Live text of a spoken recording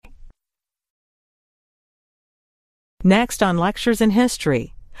Next on Lectures in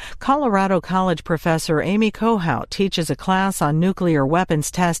History, Colorado College professor Amy Kohout teaches a class on nuclear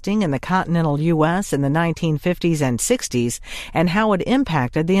weapons testing in the continental U.S. in the 1950s and 60s and how it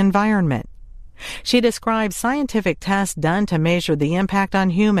impacted the environment. She describes scientific tests done to measure the impact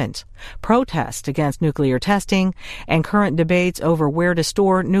on humans, protests against nuclear testing, and current debates over where to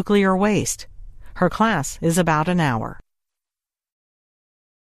store nuclear waste. Her class is about an hour.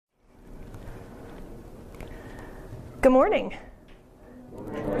 Good morning.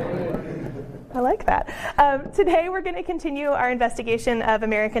 I like that. Today we're going to continue our investigation of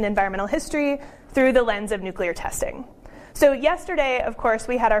American environmental history through the lens of nuclear testing. So yesterday, of course,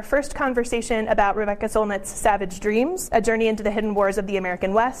 we had our first conversation about Rebecca Solnit's Savage Dreams, A Journey into the Hidden Wars of the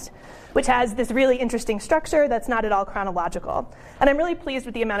American West, which has this really interesting structure that's not at all chronological. And I'm really pleased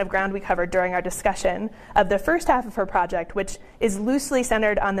with the amount of ground we covered during our discussion of the first half of her project, which is loosely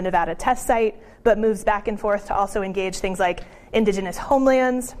centered on the Nevada test site, but moves back and forth to also engage things like indigenous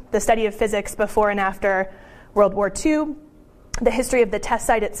homelands, the study of physics before and after World War II, the history of the test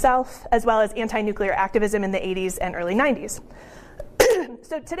site itself, as well as anti-nuclear activism in the 80s and early 90s.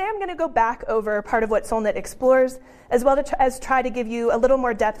 So today I'm going to go back over part of what Solnit explores, as well as try to give you a little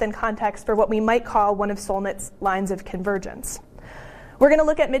more depth and context for what we might call one of Solnit's lines of convergence. We're going to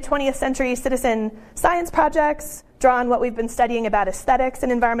look at mid-20th century citizen science projects, draw on what we've been studying about aesthetics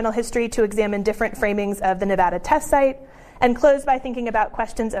and environmental history to examine different framings of the Nevada test site, and close by thinking about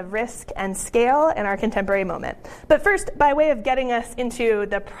questions of risk and scale in our contemporary moment. But first, by way of getting us into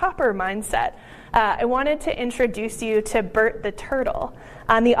the proper mindset, I wanted to introduce you to Bert the Turtle,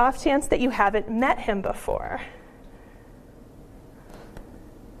 on the off chance that you haven't met him before.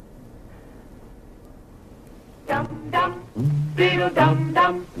 Dum dum, diddle dum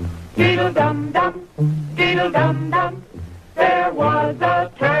dum, diddle dum dum, diddle dum dum. There was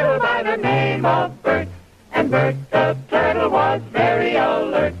a turtle by the name of Bert, and Bert the turtle was very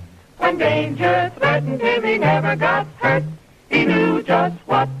alert. When danger threatened him, he never got hurt. He knew just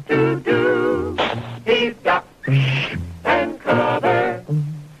what to do. He'd duck and cover,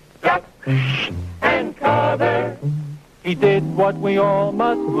 duck and cover. He did what we all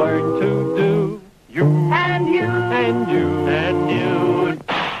must learn to do. You and you and you and you,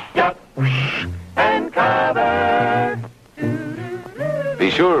 duck and cover. Be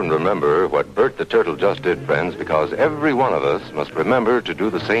sure and remember what Bert the Turtle just did, friends, because every one of us must remember to do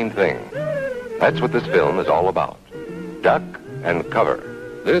the same thing. That's what this film is all about. Duck and cover.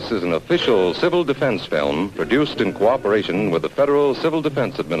 This is an official civil defense film produced in cooperation with the Federal Civil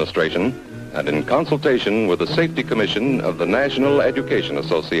Defense Administration and in consultation with the Safety Commission of the National Education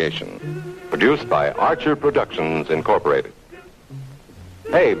Association. Produced by Archer Productions, Incorporated.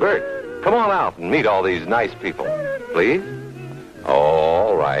 Hey, Bert, come on out and meet all these nice people, please. Oh,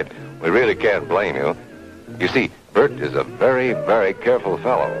 all right. We really can't blame you. You see, Bert is a very, very careful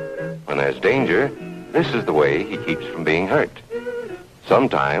fellow. When there's danger, this is the way he keeps from being hurt.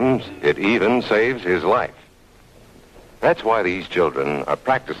 Sometimes it even saves his life. That's why these children are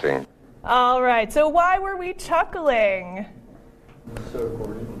practicing. All right, so why were we chuckling? So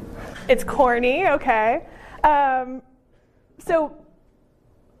corny. It's corny, okay. So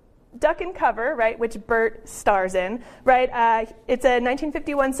Duck and Cover, right, which Bert stars in, right? It's a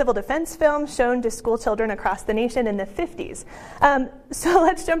 1951 civil defense film shown to school children across the nation in the 50s. So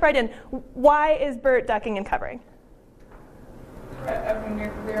let's jump right in. Why is Bert ducking and covering? Threat of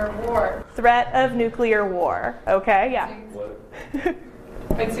nuclear war. Threat of nuclear war. Okay, yeah.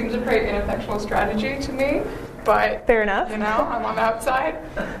 It seems a pretty ineffectual strategy to me, but fair enough. You know, I'm on the outside.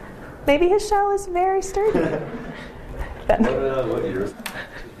 Maybe his shell is very sturdy. What year?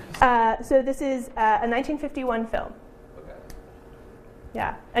 So this is a 1951 film. Okay.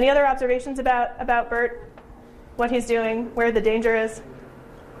 Yeah. Any other observations about Bert? What he's doing? Where the danger is?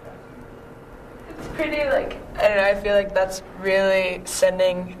 It's pretty, I don't know, I feel like that's really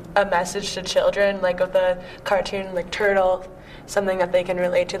sending a message to children, like with a cartoon like Turtle, something that they can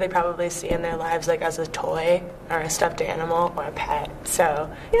relate to, they probably see in their lives as a toy or a stuffed animal or a pet. So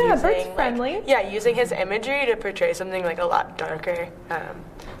yeah, Bert's friendly. Using his imagery to portray something a lot darker.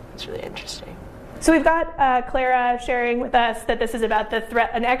 It's really interesting. So we've got Clara sharing with us that this is about the threat,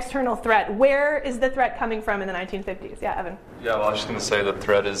 an external threat. Where is the threat coming from in the 1950s? Yeah, Evan. Yeah, well, I was just going to say the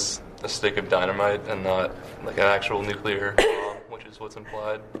threat is a stick of dynamite and not an actual nuclear bomb, which is what's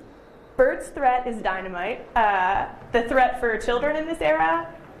implied. Bert's threat is dynamite. The threat for children in this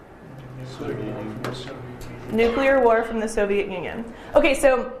era? Nuclear war from the Soviet Union. Okay,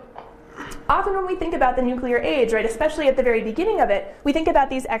 so often when we think about the nuclear age, right, especially at the very beginning of it, we think about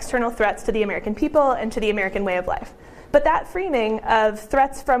these external threats to the American people and to the American way of life. But that framing of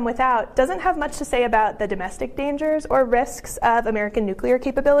threats from without doesn't have much to say about the domestic dangers or risks of American nuclear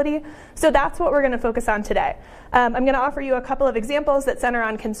capability. So that's what we're going to focus on today. I'm going to offer you a couple of examples that center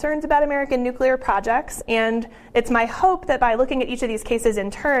on concerns about American nuclear projects, and it's my hope that by looking at each of these cases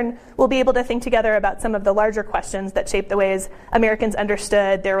in turn, we'll be able to think together about some of the larger questions that shape the ways Americans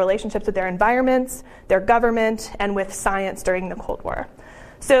understood their relationships with their environments, their government, and with science during the Cold War.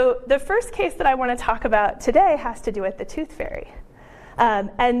 So the first case that I want to talk about today has to do with the tooth fairy.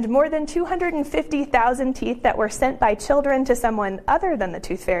 And more than 250,000 teeth that were sent by children to someone other than the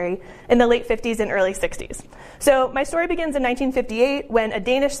tooth fairy in the late 50s and early 60s. So my story begins in 1958 when a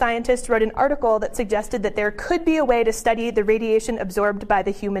Danish scientist wrote an article that suggested that there could be a way to study the radiation absorbed by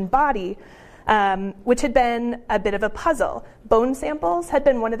the human body, which had been a bit of a puzzle. Bone samples had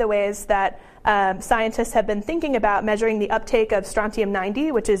been one of the ways that scientists have been thinking about measuring the uptake of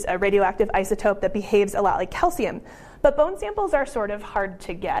strontium-90, which is a radioactive isotope that behaves a lot like calcium. But bone samples are sort of hard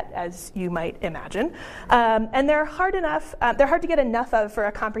to get, as you might imagine. And they're hard to get enough of for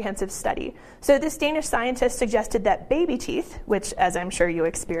a comprehensive study. So this Danish scientist suggested that baby teeth, which, as I'm sure you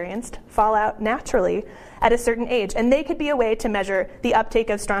experienced, fall out naturally at a certain age, and they could be a way to measure the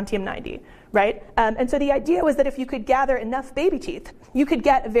uptake of strontium-90, right? And so the idea was that if you could gather enough baby teeth, you could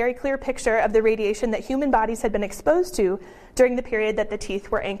get a very clear picture of the radiation that human bodies had been exposed to during the period that the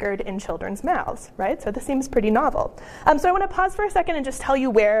teeth were anchored in children's mouths, right? So this seems pretty novel. So I want to pause for a second and just tell you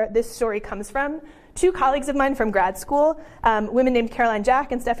where this story comes from. Two colleagues of mine from grad school, women named Caroline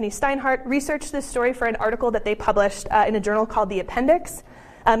Jack and Stephanie Steinhardt, researched this story for an article that they published in a journal called The Appendix.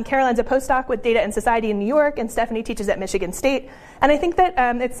 Caroline's a postdoc with Data and Society in New York, and Stephanie teaches at Michigan State. And I think that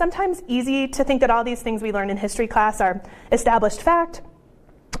it's sometimes easy to think that all these things we learn in history class are established fact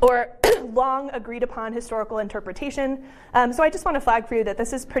or long agreed upon historical interpretation. So I just want to flag for you that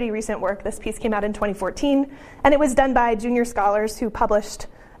this is pretty recent work. This piece came out in 2014, and it was done by junior scholars who published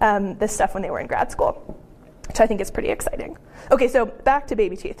this stuff when they were in grad school, which I think is pretty exciting. Okay, so back to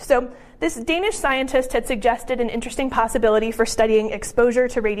baby teeth. So this Danish scientist had suggested an interesting possibility for studying exposure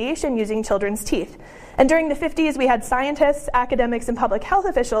to radiation using children's teeth. And during the 50s, we had scientists, academics, and public health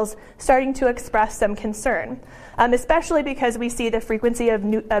officials starting to express some concern, especially because we see the frequency of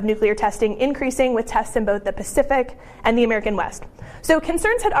nuclear testing increasing with tests in both the Pacific and the American West. So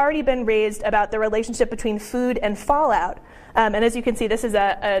concerns had already been raised about the relationship between food and fallout. And as you can see, this is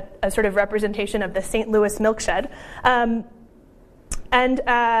a sort of representation of the St. Louis milk shed. And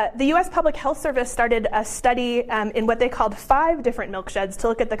the U.S. Public Health Service started a study in what they called 5 different milk sheds to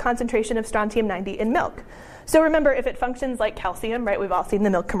look at the concentration of strontium-90 in milk. So remember, if it functions like calcium, right, we've all seen the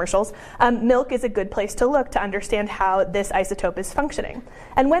milk commercials, milk is a good place to look to understand how this isotope is functioning.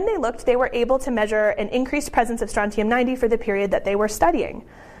 And when they looked, they were able to measure an increased presence of strontium-90 for the period that they were studying.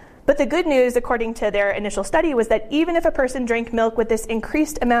 But the good news, according to their initial study, was that even if a person drank milk with this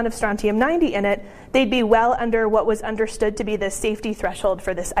increased amount of strontium-90 in it, they'd be well under what was understood to be the safety threshold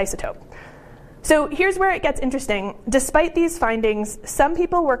for this isotope. So here's where it gets interesting. Despite these findings, some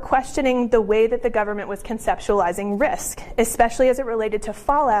people were questioning the way that the government was conceptualizing risk, especially as it related to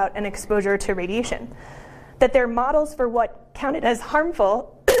fallout and exposure to radiation. That their models for what counted as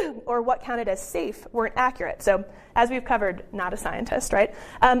harmful or what counted as safe weren't accurate. So as we've covered, not a scientist, right?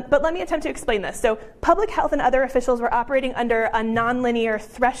 But let me attempt to explain this. So public health and other officials were operating under a nonlinear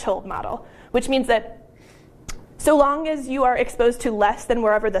threshold model, which means that so long as you are exposed to less than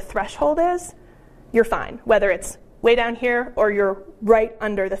wherever the threshold is, you're fine, whether it's way down here or you're right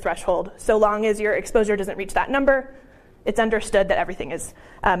under the threshold. So long as your exposure doesn't reach that number, it's understood that everything is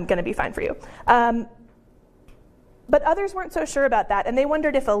going to be fine for you. But others weren't so sure about that, and they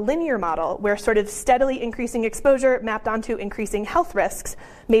wondered if a linear model, where sort of steadily increasing exposure mapped onto increasing health risks,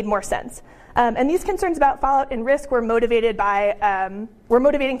 made more sense. And these concerns about fallout and risk were motivating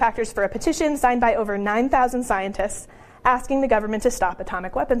factors for a petition signed by over 9,000 scientists asking the government to stop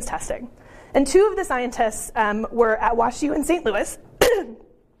atomic weapons testing. And 2 of the scientists were at WashU in St. Louis,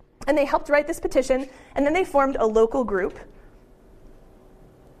 and they helped write this petition, and then they formed a local group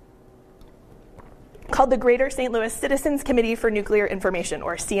called the Greater St. Louis Citizens Committee for Nuclear Information,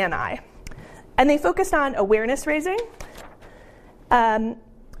 or CNI. And they focused on awareness raising,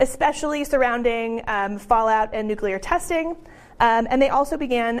 especially surrounding fallout and nuclear testing. And they also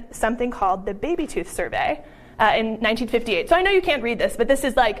began something called the Baby Tooth Survey in 1958. So I know you can't read this, but this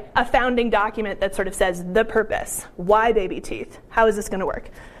is like a founding document that sort of says the purpose. Why baby teeth? How is this going to work?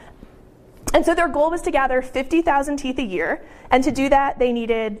 And so their goal was to gather 50,000 teeth a year, and to do that, they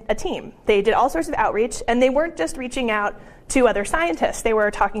needed a team. They did all sorts of outreach, and they weren't just reaching out to other scientists. They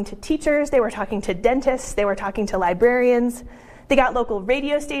were talking to teachers, they were talking to dentists, they were talking to librarians, They got local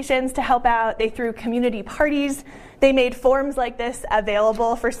radio stations to help out. They threw community parties. They made forms like this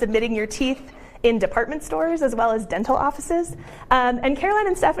available for submitting your teeth in department stores as well as dental offices. And Caroline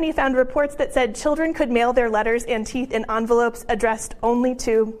and Stephanie found reports that said children could mail their letters and teeth in envelopes addressed only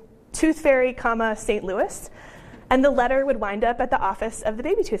to Tooth Fairy, St. Louis. And the letter would wind up at the office of the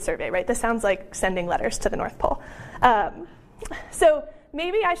Baby Tooth Survey, right? This sounds like sending letters to the North Pole. So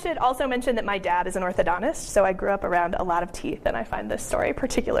maybe I should also mention that my dad is an orthodontist, so I grew up around a lot of teeth, and I find this story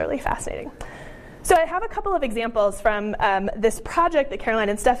particularly fascinating. So I have a couple of examples from this project that Caroline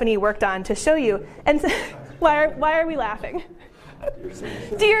and Stephanie worked on to show you. And why are we laughing?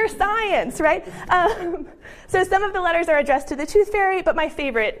 Dear Science, right? So some of the letters are addressed to the Tooth Fairy, but my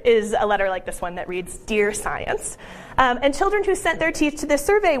favorite is a letter like this one that reads, Dear Science. And children who sent their teeth to this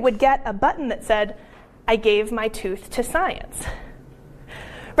survey would get a button that said, I gave my tooth to science.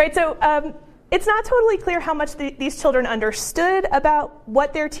 Right, so it's not totally clear how much these children understood about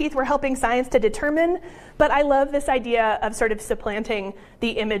what their teeth were helping science to determine, but I love this idea of sort of supplanting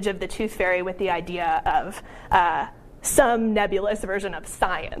the image of the Tooth Fairy with the idea of some nebulous version of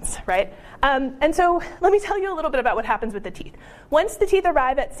science, right? And so let me tell you a little bit about what happens with the teeth. Once the teeth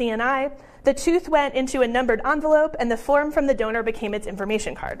arrive at CNI, the tooth went into a numbered envelope, and the form from the donor became its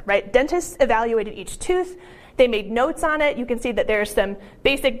information card, right? Dentists evaluated each tooth. They made notes on it. You can see that there's some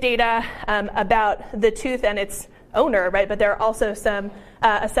basic data about the tooth and its owner, right? But there are also some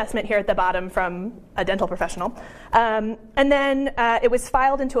assessment here at the bottom from a dental professional. And then it was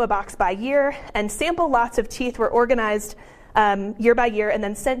filed into a box by year, and sample lots of teeth were organized year by year and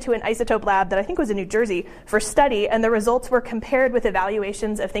then sent to an isotope lab that I think was in New Jersey for study, and the results were compared with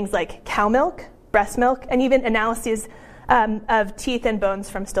evaluations of things like cow milk, breast milk, and even analyses of teeth and bones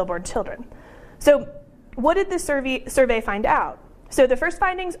from stillborn children. So what did the survey find out? So the first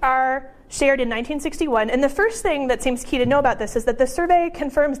findings are shared in 1961, and the first thing that seems key to know about this is that the survey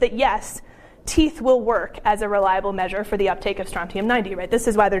confirms that yes, teeth will work as a reliable measure for the uptake of strontium-90, right? This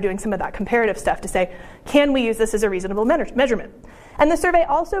is why they're doing some of that comparative stuff to say, can we use this as a reasonable measurement? And the survey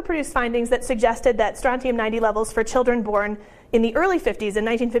also produced findings that suggested that strontium-90 levels for children born in the early 50s in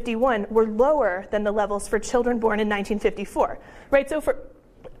 1951 were lower than the levels for children born in 1954, right? So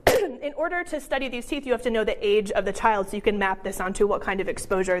in order to study these teeth, you have to know the age of the child, so you can map this onto what kind of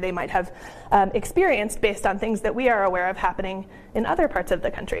exposure they might have experienced based on things that we are aware of happening in other parts of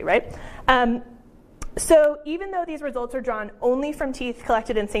the country, right? So even though these results are drawn only from teeth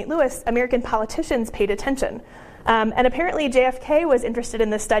collected in St. Louis, American politicians paid attention. And apparently JFK was interested in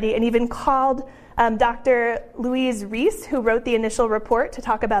this study and even called Dr. Louise Reese, who wrote the initial report, to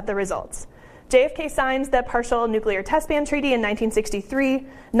talk about the results. JFK signs the Partial Nuclear Test Ban Treaty in 1963,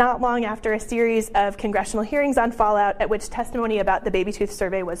 not long after a series of congressional hearings on fallout at which testimony about the Baby Tooth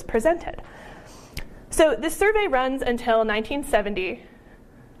Survey was presented. So this survey runs until 1970.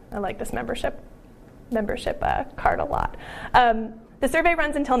 I like this membership card a lot. The survey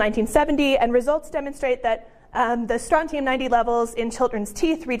runs until 1970, and results demonstrate that the strontium-90 levels in children's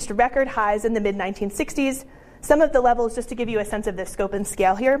teeth reached record highs in the mid-1960s. Some of the levels, just to give you a sense of the scope and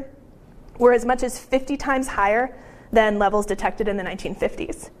scale here, were as much as 50 times higher than levels detected in the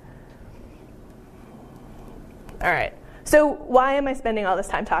 1950s. All right, so why am I spending all this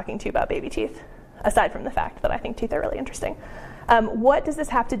time talking to you about baby teeth, aside from the fact that I think teeth are really interesting? What does this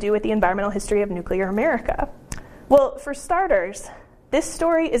have to do with the environmental history of nuclear America? Well, for starters, this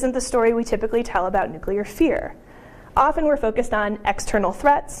story isn't the story we typically tell about nuclear fear. Often we're focused on external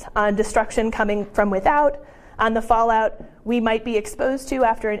threats, on destruction coming from without, on the fallout we might be exposed to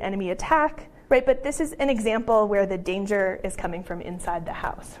after an enemy attack, right? But this is an example where the danger is coming from inside the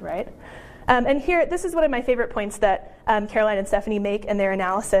house, right? And here, this is one of my favorite points that Caroline and Stephanie make in their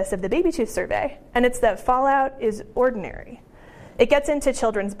analysis of the Baby Tooth Survey, and it's that fallout is ordinary. It gets into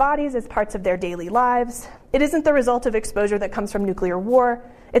children's bodies as parts of their daily lives. It isn't the result of exposure that comes from nuclear war.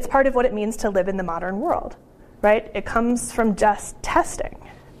 It's part of what it means to live in the modern world, right? It comes from just testing.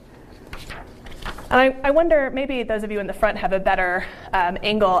 And I wonder, maybe those of you in the front have a better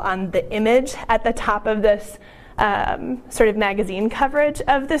angle on the image at the top of this sort of magazine coverage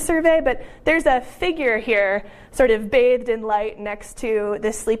of the survey, but there's a figure here sort of bathed in light next to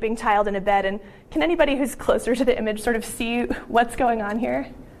this sleeping child in a bed. And can anybody who's closer to the image sort of see what's going on here?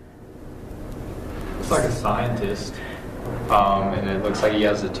 Looks like a scientist, and it looks like he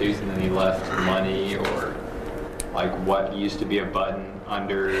has a tooth and then he left money or like what used to be a button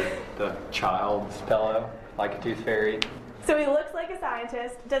under the child's pillow, like a tooth fairy. So he looks like a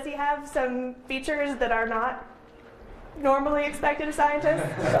scientist. Does he have some features that are not normally expected a scientist?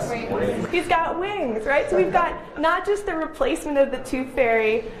 He's got wings, right? So we've got not just the replacement of the tooth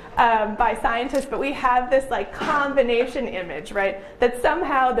fairy by scientists, but we have this like combination image, right? That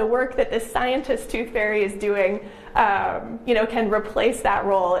somehow the work that this scientist tooth fairy is doing, can replace that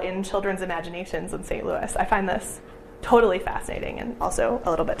role in children's imaginations in St. Louis. I find this totally fascinating and also a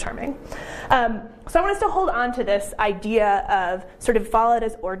little bit charming. So I want us to hold on to this idea of sort of followed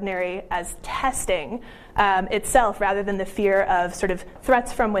as ordinary as testing itself, rather than the fear of sort of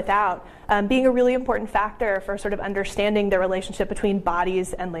threats from without, being a really important factor for sort of understanding the relationship between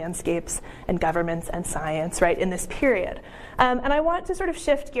bodies and landscapes and governments and science, right, in this period. And I want to sort of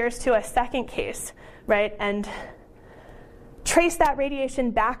shift gears to a second case, right, and trace that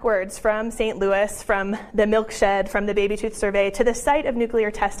radiation backwards from St. Louis, from the milk shed, from the baby tooth survey, to the site of nuclear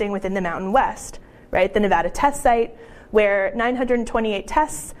testing within the Mountain West, right? The Nevada test site, where 928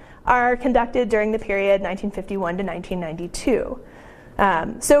 tests are conducted during the period 1951 to 1992.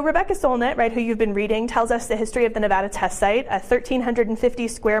 So Rebecca Solnit, right, who you've been reading, tells us the history of the Nevada test site, a 1,350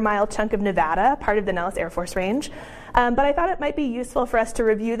 square mile chunk of Nevada, part of the Nellis Air Force Range. But I thought it might be useful for us to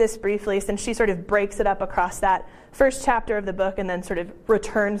review this briefly, since she sort of breaks it up across that first chapter of the book and then sort of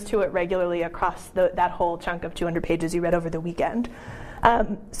returns to it regularly across that whole chunk of 200 pages you read over the weekend.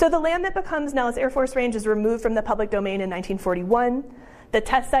 So the land that becomes Nellis Air Force Range is removed from the public domain in 1941. The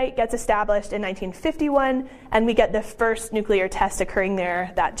test site gets established in 1951, and we get the first nuclear test occurring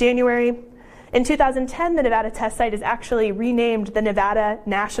there that January. In 2010, the Nevada test site is actually renamed the Nevada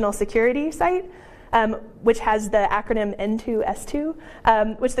National Security Site, which has the acronym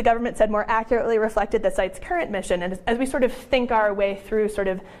N2S2, which the government said more accurately reflected the site's current mission. And as we sort of think our way through sort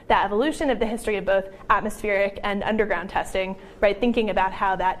of the evolution of the history of both atmospheric and underground testing, right, thinking about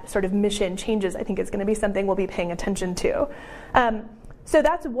how that sort of mission changes, I think is going to be something we'll be paying attention to. So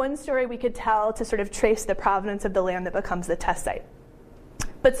that's one story we could tell to sort of trace the provenance of the land that becomes the test site.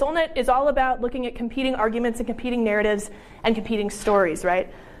 But Solnit is all about looking at competing arguments and competing narratives and competing stories,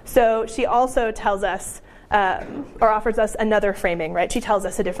 right? So she also tells us, or offers us another framing, right? She tells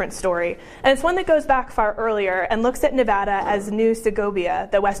us a different story. And it's one that goes back far earlier and looks at Nevada as New Segovia,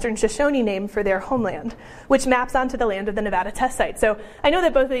 the Western Shoshone name for their homeland, which maps onto the land of the Nevada test site. So I know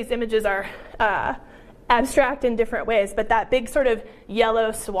that both of these images are abstract in different ways, but that big sort of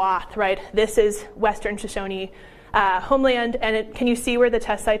yellow swath, right? This is Western Shoshone homeland, and can you see where the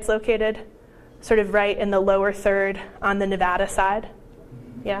test site's located? Sort of right in the lower third on the Nevada side.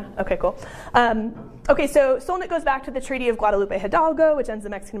 Yeah? Okay, cool. Okay, so Solnit goes back to the Treaty of Guadalupe Hidalgo, which ends the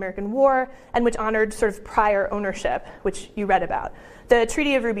Mexican-American War, and which honored sort of prior ownership, which you read about. The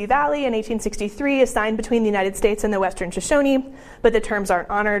Treaty of Ruby Valley in 1863 is signed between the United States and the Western Shoshone, but the terms aren't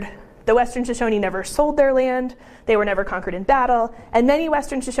honored. The Western Shoshone never sold their land, they were never conquered in battle, and many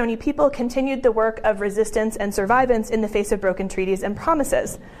Western Shoshone people continued the work of resistance and survivance in the face of broken treaties and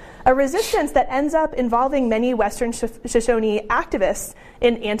promises. A resistance that ends up involving many Western Shoshone activists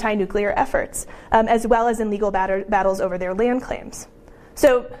in anti-nuclear efforts, as well as in legal battles over their land claims.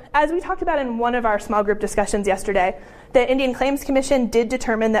 So, as we talked about in one of our small group discussions yesterday, the Indian Claims Commission did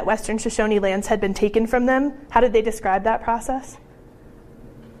determine that Western Shoshone lands had been taken from them. How did they describe that process?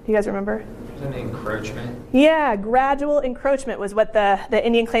 Do you guys remember? An encroachment? Yeah, gradual encroachment was what the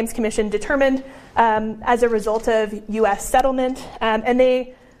Indian Claims Commission determined as a result of U.S. settlement. And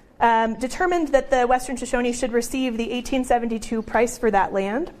they determined that the Western Shoshone should receive the 1872 price for that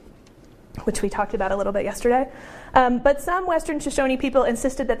land, which we talked about a little bit yesterday. But some Western Shoshone people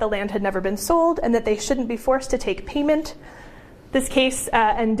insisted that the land had never been sold and that they shouldn't be forced to take payment. This case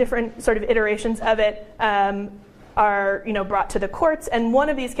and different sort of iterations of it are brought to the courts, and one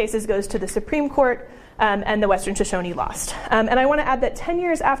of these cases goes to the Supreme Court, and the Western Shoshone lost. And I want to add that 10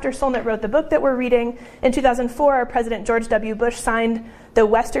 years after Solnit wrote the book that we're reading, in 2004, President George W. Bush signed the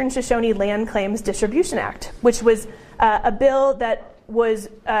Western Shoshone Land Claims Distribution Act, which was a bill that was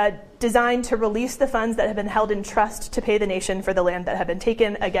designed to release the funds that had been held in trust to pay the nation for the land that had been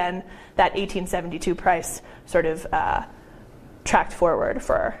taken. Again, that 1872 price sort of tracked forward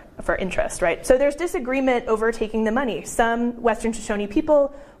for interest, right? So there's disagreement over taking the money. Some Western Shoshone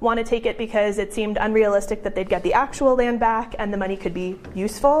people want to take it because it seemed unrealistic that they'd get the actual land back and the money could be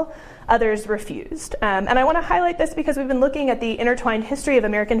useful. Others refused. And I want to highlight this because we've been looking at the intertwined history of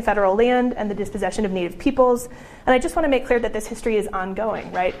American federal land and the dispossession of Native peoples. And I just want to make clear that this history is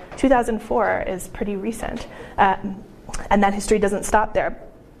ongoing, right? 2004 is pretty recent. And that history doesn't stop there.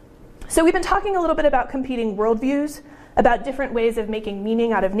 So we've been talking a little bit about competing worldviews, about different ways of making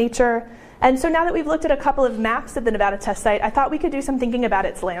meaning out of nature. And so now that we've looked at a couple of maps of the Nevada test site, I thought we could do some thinking about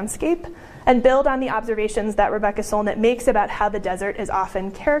its landscape and build on the observations that Rebecca Solnit makes about how the desert is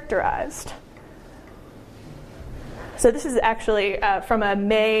often characterized. So this is actually from a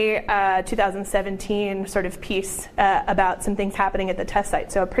May 2017 sort of piece about some things happening at the test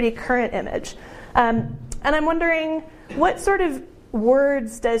site, so a pretty current image. And I'm wondering, what sort of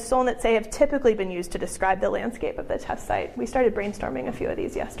words does Solnit say have typically been used to describe the landscape of the test site? We started brainstorming a few of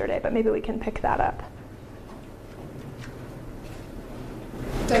these yesterday, but maybe we can pick that up.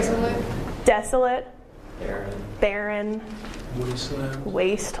 Desolate. Desolate. Barren. Barren. Wasteland.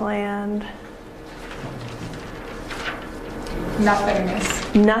 Wasteland.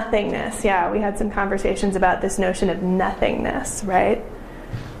 Nothingness. Nothingness. Yeah, we had some conversations about this notion of nothingness, right?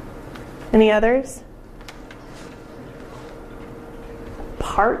 Any others?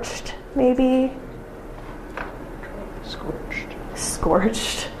 Parched, maybe? Scorched.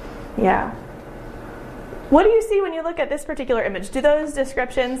 Scorched. Yeah. What do you see when you look at this particular image? Do those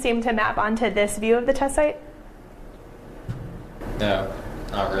descriptions seem to map onto this view of the test site? No,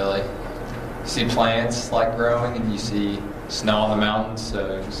 not really. You see plants like growing, and you see snow on the mountains.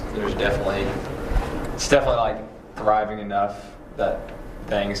 So it's definitely like thriving enough that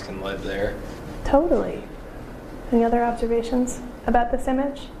things can live there. Totally. Any other observations about this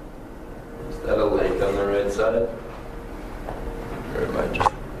image? Is that a lake on the right side? Or am I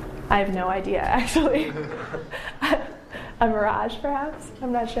just... I have no idea, actually. A mirage, perhaps?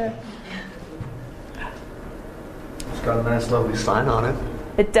 I'm not sure. It's got a nice, lovely sign on it.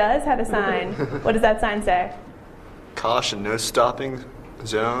 It does have a sign. What does that sign say? Caution, no stopping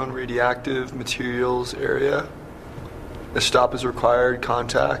zone, radioactive materials area. A stop is required,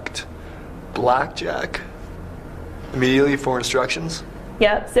 contact Blackjack immediately for instructions.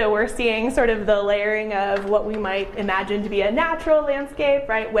 Yep, so we're seeing sort of the layering of what we might imagine to be a natural landscape,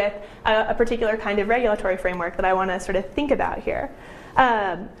 right, with a particular kind of regulatory framework that I want to sort of think about here.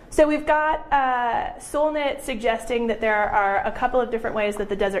 So we've got Solnit suggesting that there are a couple of different ways that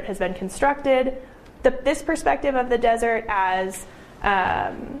the desert has been constructed. This perspective of the desert as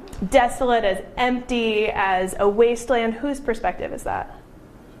desolate, as empty, as a wasteland, whose perspective is that?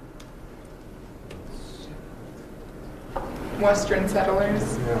 Western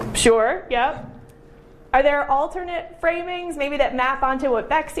settlers. Yeah. Sure, yep. Are there alternate framings maybe that map onto what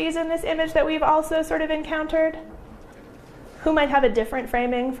Beck sees in this image that we've also sort of encountered? Who might have a different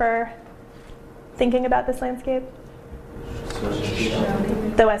framing for thinking about this landscape?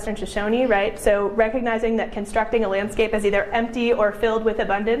 The Western Shoshone, right? So recognizing that constructing a landscape as either empty or filled with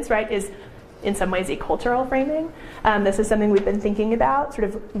abundance, right, is in some ways a cultural framing. This is something we've been thinking about, sort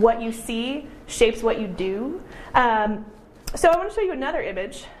of what you see shapes what you do. So I want to show you another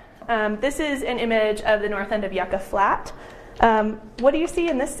image. This is an image of the north end of Yucca Flat. What do you see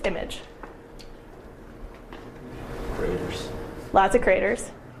in this image? Craters. Lots of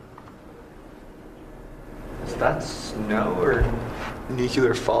craters. Is that snow or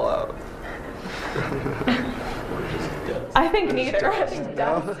nuclear fallout? I think neither. I think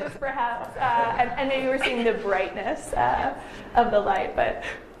dust is perhaps, and maybe we're seeing the brightness of the light, but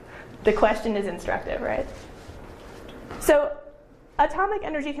the question is instructive, right? So, Atomic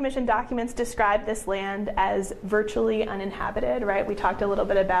Energy Commission documents describe this land as virtually uninhabited, right? We talked a little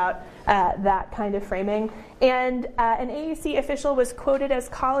bit about that kind of framing. And an AEC official was quoted as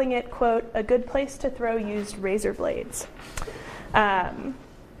calling it, quote, a good place to throw used razor blades.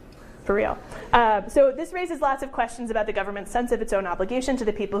 For real. So this raises lots of questions about the government's sense of its own obligation to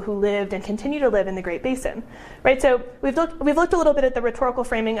the people who lived and continue to live in the Great Basin, right? So we've looked a little bit at the rhetorical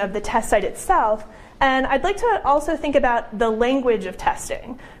framing of the test site itself, and I'd like to also think about the language of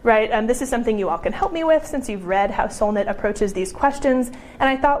testing, right? This is something you all can help me with since you've read how Solnit approaches these questions, and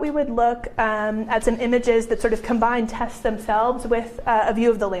I thought we would look at some images that sort of combine tests themselves with a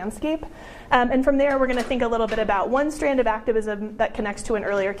view of the landscape. And from there, we're going to think a little bit about one strand of activism that connects to an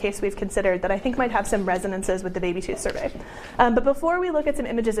earlier case we've considered that I think might have some resonances with the baby tooth survey. But before we look at some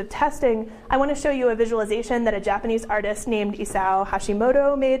images of testing, I want to show you a visualization that a Japanese artist named Isao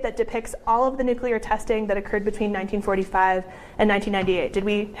Hashimoto made that depicts all of the nuclear testing that occurred between 1945 and 1998. Did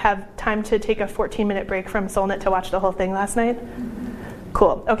we have time to take a 14-minute break from Solnit to watch the whole thing last night?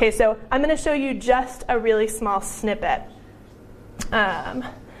 Cool. Okay, so I'm going to show you just a really small snippet.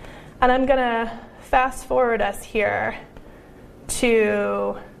 And I'm going to fast forward us here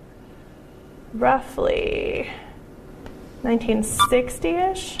to roughly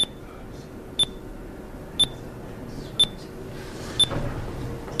 1960-ish.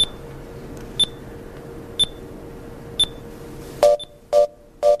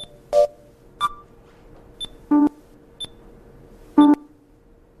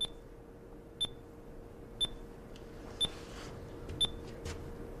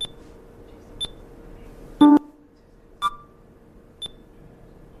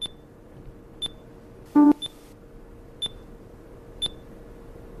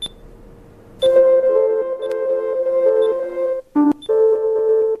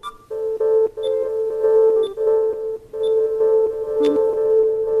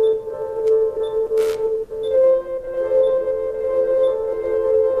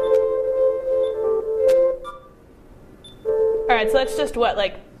 right, so that's just what,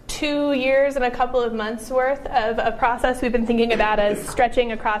 2 years and a couple of months worth of a process we've been thinking about as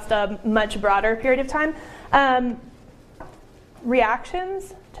stretching across a much broader period of time.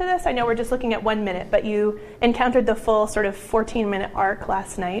 Reactions to this? I know we're just looking at 1 minute, but you encountered the full sort of 14-minute arc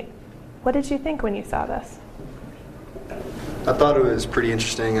last night. What did you think when you saw this? I thought it was pretty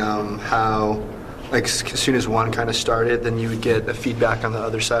interesting how, as soon as one kind of started, then you would get the feedback on the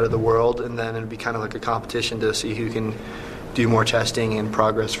other side of the world, and then it would be kind of like a competition to see who can do more testing and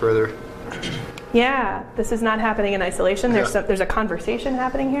progress further. Yeah, this is not happening in isolation. There's a conversation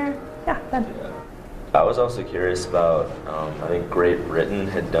happening here. Yeah, Ben. I was also curious about, I think Great Britain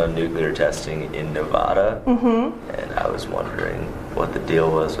had done nuclear testing in Nevada, and I was wondering what the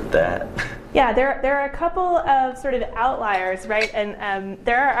deal was with that. Yeah, there are a couple of sort of outliers, right? And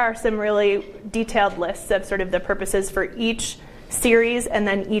there are some really detailed lists of sort of the purposes for each series and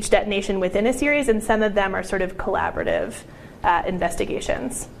then each detonation within a series, and some of them are sort of collaborative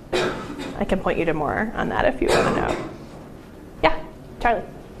investigations. I can point you to more on that if you want to know. Yeah, Charlie.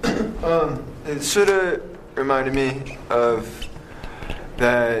 It sort of reminded me of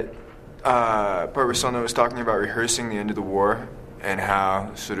that part where Solnit was talking about rehearsing the end of the war and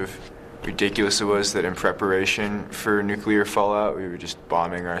how sort of ridiculous it was that in preparation for nuclear fallout we were just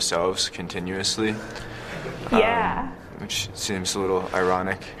bombing ourselves continuously. Yeah. Which seems a little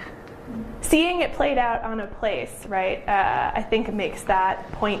ironic. Seeing it played out on a place, right, I think makes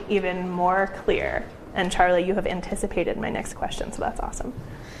that point even more clear. And Charlie, you have anticipated my next question, so that's awesome.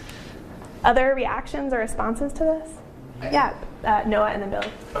 Other reactions or responses to this? Yeah, Noah and then Billy.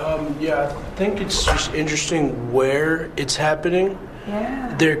 Yeah, I think it's just interesting where it's happening.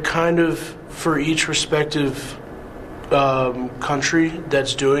 Yeah. They're kind of, for each respective country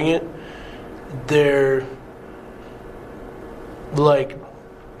that's doing it, they're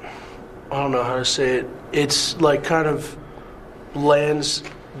I don't know how to say it. It's kind of lands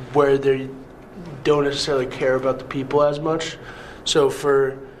where they don't necessarily care about the people as much. So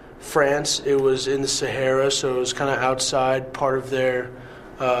for France, it was in the Sahara, so it was kind of outside part of their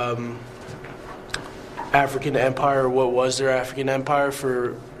African empire, or what was their African empire.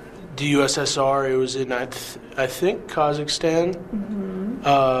 For the USSR, it was in, I think, Kazakhstan.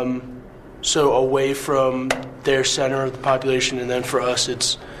 So away from their center of the population, and then for us,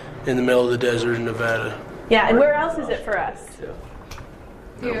 it's in the middle of the desert in Nevada. Yeah, and where else is it for us?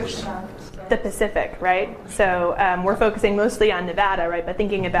 The Pacific, right? So we're focusing mostly on Nevada, right? But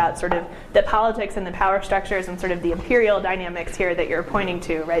thinking about sort of the politics and the power structures and sort of the imperial dynamics here that you're pointing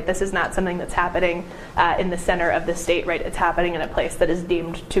to, right? This is not something that's happening in the center of the state, right? It's happening in a place that is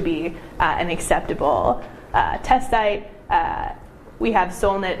deemed to be an acceptable test site. We have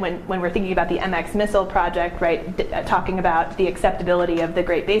Solnit, when we're thinking about the MX missile project, right, talking about the acceptability of the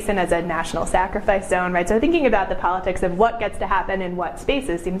Great Basin as a national sacrifice zone, right? So thinking about the politics of what gets to happen in what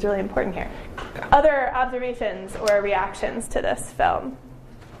spaces seems really important here. Other observations or reactions to this film?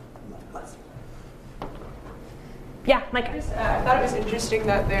 Yeah, Mike. I thought it was interesting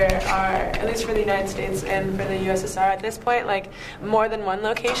that there are, at least for the United States and for the USSR at this point, more than one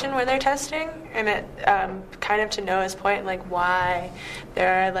location where they're testing, and it kind of, to Noah's point, why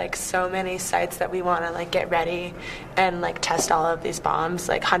there are so many sites that we want to get ready and test all of these bombs,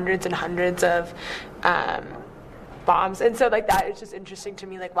 hundreds and hundreds of bombs, and so that is just interesting to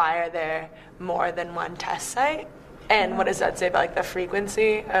me. Why are there more than one test site, and what does that say about the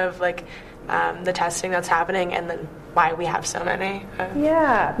frequency of the testing that's happening, and then why we have so many.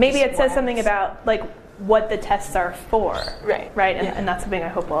 Yeah, maybe it says something about what the tests are for. Right. And that's something I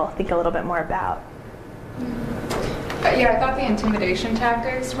hope we'll think a little bit more about. Yeah, I thought the intimidation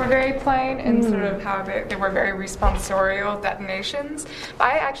tactics were very plain and sort of how they were very responsorial detonations. But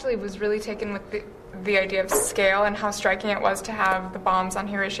I actually was really taken with the idea of scale and how striking it was to have the bombs on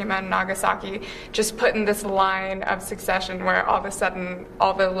Hiroshima and Nagasaki just put in this line of succession where all of a sudden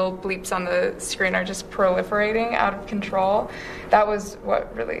all the little bleeps on the screen are just proliferating out of control. That was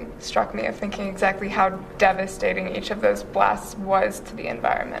what really struck me, of thinking exactly how devastating each of those blasts was to the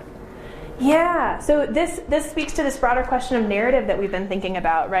environment. Yeah, so this speaks to this broader question of narrative that we've been thinking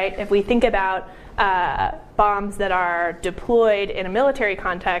about, right? If we think about bombs that are deployed in a military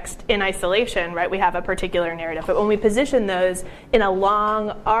context in isolation, right, we have a particular narrative. But when we position those in a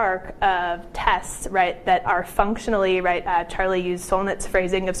long arc of tests, right, that are functionally, right, Charlie used Solnit's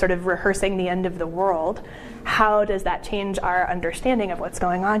phrasing of sort of rehearsing the end of the world, how does that change our understanding of what's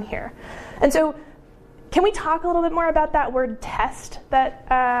going on here? And so can we talk a little bit more about that word test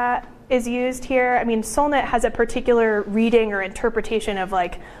that is used here? I mean, Solnit has a particular reading or interpretation of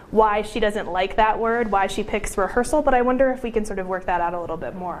why she doesn't like that word, why she picks rehearsal, but I wonder if we can sort of work that out a little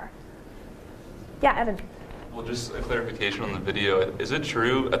bit more. Yeah, Evan. Well, just a clarification on the video. Is it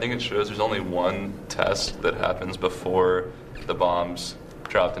true? I think it shows there's only one test that happens before the bombs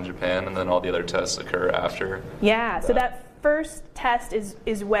dropped in Japan, and then all the other tests occur after. Yeah. So that first test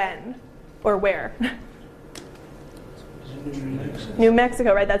is when or where? New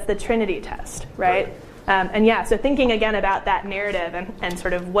Mexico, right? That's the Trinity test, right? And yeah, so thinking again about that narrative and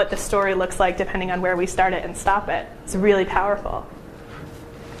sort of what the story looks like depending on where we start it and stop it, it's really powerful.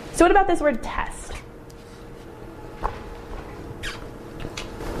 So what about this word test?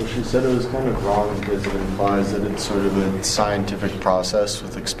 Well, she said it was kind of wrong because it implies that it's sort of a scientific process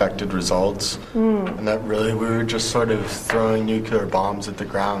with expected results. And that really we were just sort of throwing nuclear bombs at the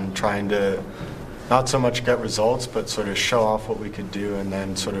ground, trying to not so much get results, but sort of show off what we could do and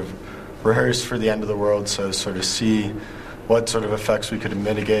then sort of rehearse for the end of the world, so sort of see what sort of effects we could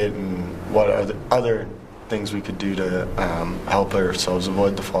mitigate and what other things we could do to help ourselves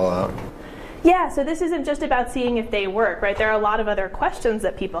avoid the fallout. Yeah, so this isn't just about seeing if they work, right? There are a lot of other questions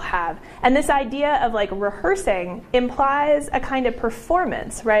that people have. And this idea of like rehearsing implies a kind of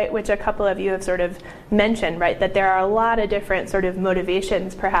performance, right? Which a couple of you have sort of mentioned, right? That there are a lot of different sort of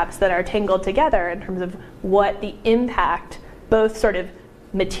motivations perhaps that are tangled together in terms of what the impact, both sort of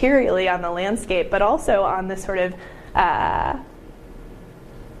materially on the landscape, but also on the sort of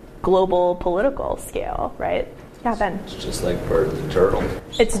global political scale, right? Yeah, Ben. It's just like Bert the Turtle.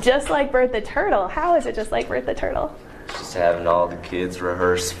 It's just like Bert the Turtle. How is it just like Bert the Turtle? Just having all the kids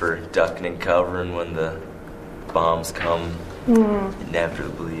rehearse for ducking and covering when the bombs come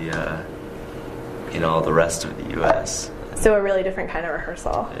inevitably in all the rest of the U.S. So a really different kind of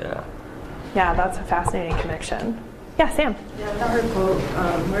rehearsal. Yeah. Yeah, that's a fascinating connection. Yeah, Sam. Yeah, I heard a quote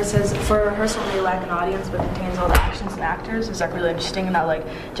where it says, "For rehearsal may lack an audience, but contains all the actions and actors." Is that really interesting? And that, like,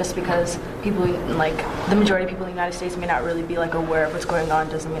 just because people, like, the majority of people in the United States may not really be, like, aware of what's going on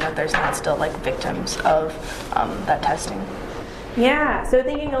doesn't mean that there's not still, like, victims of that testing. Yeah, so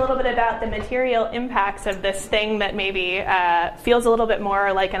thinking a little bit about the material impacts of this thing that maybe feels a little bit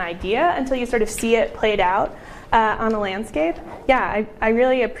more like an idea until you sort of see it played out on a landscape. Yeah, I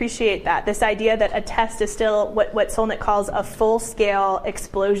really appreciate that. This idea that a test is still what Solnit calls a full-scale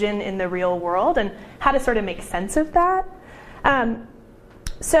explosion in the real world, and how to sort of make sense of that.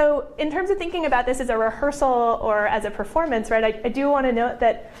 So in terms of thinking about this as a rehearsal or as a performance, right, I do want to note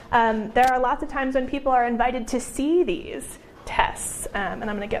that there are lots of times when people are invited to see these tests. And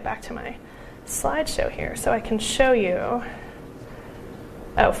I'm going to get back to my slideshow here so I can show you.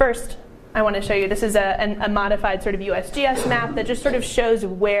 Oh, first, I want to show you, this is a modified sort of USGS map that just sort of shows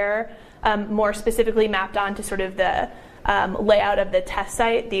where, more specifically mapped onto sort of the layout of the test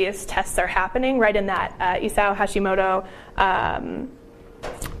site, these tests are happening, right in that Isao Hashimoto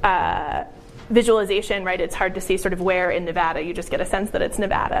visualization, right? It's hard to see sort of where in Nevada. You just get a sense that it's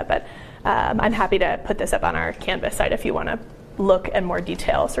Nevada. But I'm happy to put this up on our Canvas site if you want to look in more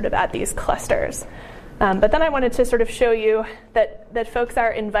detail sort of at these clusters. But then I wanted to sort of show you that folks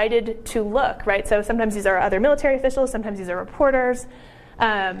are invited to look, right? So sometimes these are other military officials, sometimes these are reporters,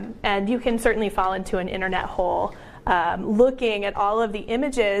 and you can certainly fall into an internet hole looking at all of the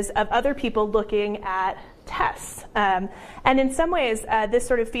images of other people looking at tests. And in some ways, this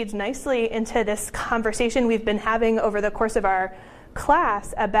sort of feeds nicely into this conversation we've been having over the course of our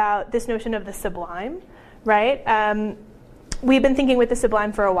class about this notion of the sublime, right? We've been thinking with the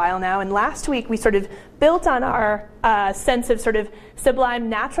sublime for a while now, and last week we sort of built on our sense of sort of sublime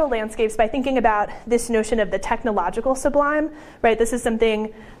natural landscapes by thinking about this notion of the technological sublime, right? This is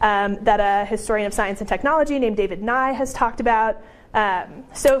something that a historian of science and technology named David Nye has talked about.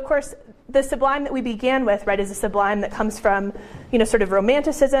 So of course, the sublime that we began with, right, is a sublime that comes from, sort of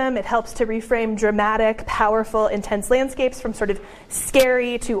romanticism. It helps to reframe dramatic, powerful, intense landscapes from sort of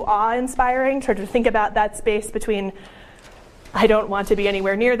scary to awe-inspiring, try to think about that space between I don't want to be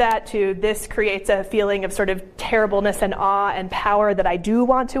anywhere near that, to this creates a feeling of sort of terribleness and awe and power that I do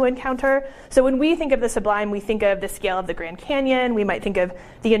want to encounter. So when we think of the sublime, we think of the scale of the Grand Canyon. We might think of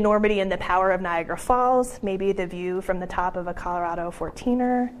the enormity and the power of Niagara Falls, maybe the view from the top of a Colorado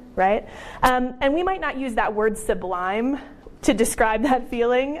 14er, right? And we might not use that word sublime to describe that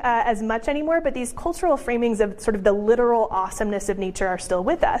feeling as much anymore, but these cultural framings of sort of the literal awesomeness of nature are still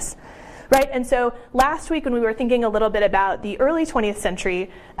with us. Right, and so last week when we were thinking a little bit about the early 20th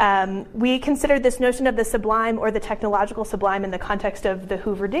century, we considered this notion of the sublime or the technological sublime in the context of the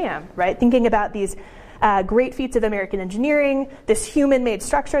Hoover Dam, right? Thinking about these great feats of American engineering, this human-made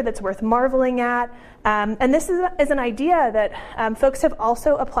structure that's worth marveling at. And this is an idea that folks have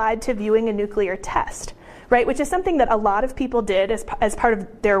also applied to viewing a nuclear test. right? Which is something that a lot of people did as part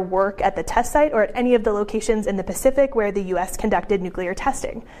of their work at the test site or at any of the locations in the Pacific where the U.S. conducted nuclear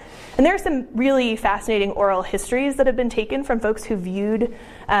testing. And there are some really fascinating oral histories that have been taken from folks who viewed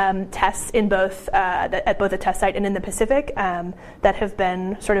tests in both at both the test site and in the Pacific that have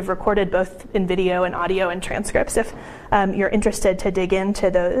been sort of recorded both in video and audio and transcripts if you're interested to dig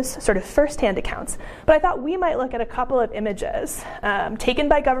into those sort of firsthand accounts. But I thought we might look at a couple of images taken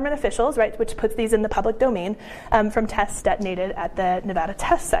by government officials, right, which puts these in the public domain, from tests detonated at the Nevada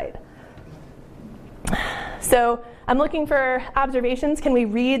test site. So I'm looking for observations. Can we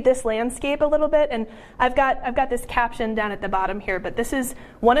read this landscape a little bit? And I've got this caption down at the bottom here, but this is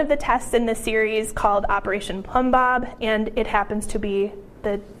one of the tests in the series called Operation Plumb Bob, and it happens to be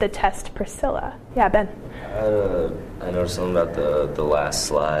the test Priscilla. Yeah, Ben. I noticed something about the last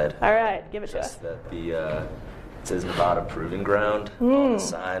slide. All right, give it to us. That it says Nevada Proving Ground on the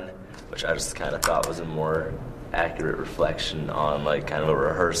sign, which I just kind of thought was a more accurate reflection on like kind of a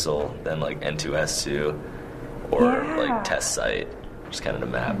rehearsal than like N2S2 or like test site, just kind of to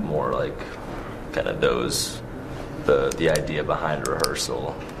map more like kind of those the idea behind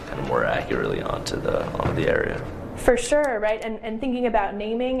rehearsal kind of more accurately onto the area. For sure, right? And thinking about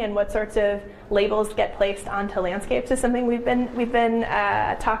naming and what sorts of labels get placed onto landscapes is something we've been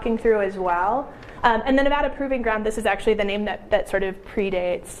talking through as well. And the Nevada Proving Ground, this is actually the name that sort of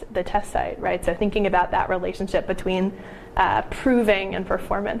predates the test site, right? So thinking about that relationship between proving and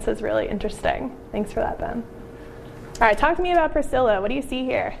performance is really interesting. Thanks for that, Ben. All right, talk to me about Priscilla. What do you see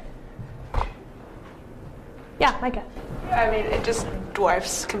here? Yeah, Micah. I mean, it just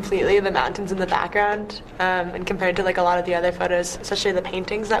dwarfs completely the mountains in the background, and compared to like a lot of the other photos, especially the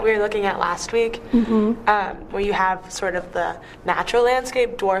paintings that we were looking at last week, where you have sort of the natural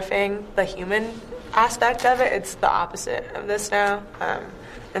landscape dwarfing the human aspect of it. It's the opposite of this now. I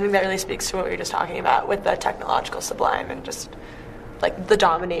think that really speaks to what we were just talking about with the technological sublime and just like the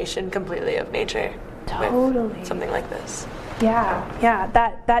domination completely of nature. Totally. With something like this. Yeah.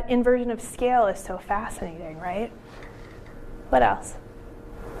 That inversion of scale is so fascinating, right? What else?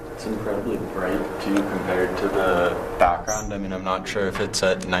 It's incredibly bright too compared to the background. I mean, I'm not sure if it's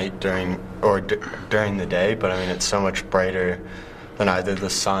at night during the day, but I mean, it's so much brighter than either the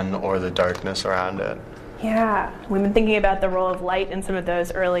sun or the darkness around it. Yeah, we've been thinking about the role of light in some of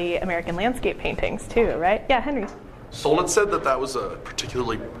those early American landscape paintings too, right? Yeah, Henry. Solnit said that was a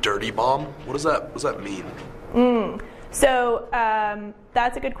particularly dirty bomb. What does that mean? So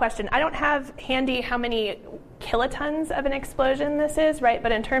that's a good question. I don't have handy how many kilotons of an explosion this is, right?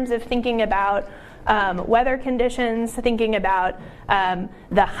 But in terms of thinking about weather conditions, thinking about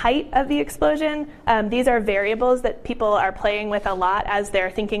the height of the explosion, these are variables that people are playing with a lot as they're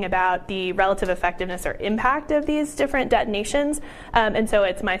thinking about the relative effectiveness or impact of these different detonations. And so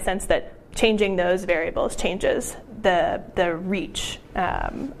it's my sense that changing those variables changes the reach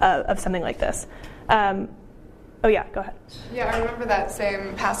of something like this. Oh yeah, go ahead. Yeah, I remember that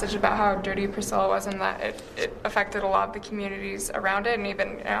same passage about how dirty Priscilla was and that it affected a lot of the communities around it and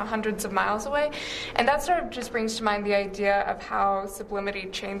even hundreds of miles away. And that sort of just brings to mind the idea of how sublimity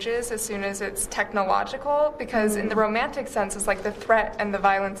changes as soon as it's technological, because in the romantic sense, it's like the threat and the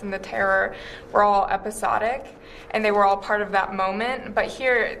violence and the terror were all episodic and they were all part of that moment. But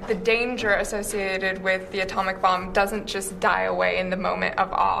here, the danger associated with the atomic bomb doesn't just die away in the moment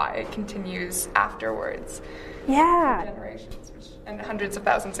of awe, it continues afterwards. Yeah. Generations and hundreds of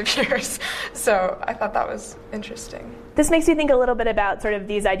thousands of years. So I thought that was interesting. This makes me think a little bit about sort of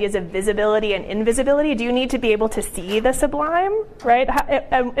these ideas of visibility and invisibility. Do you need to be able to see the sublime, right?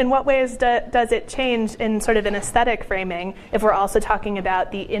 In what ways does it change in sort of an aesthetic framing if we're also talking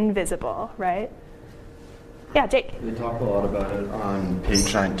about the invisible, right? Yeah, Jake. They talk a lot about it on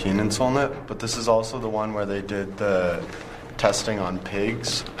page 19 in Solnit, but this is also the one where they did the testing on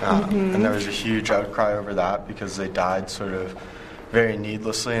pigs, and there was a huge outcry over that because they died sort of very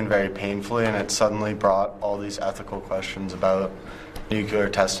needlessly and very painfully, and it suddenly brought all these ethical questions about nuclear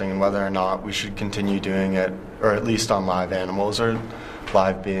testing and whether or not we should continue doing it, or at least on live animals or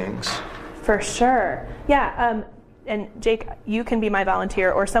live beings. For sure. Yeah, and Jake, you can be my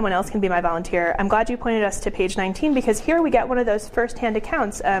volunteer or someone else can be my volunteer. I'm glad you pointed us to page 19 because here we get one of those firsthand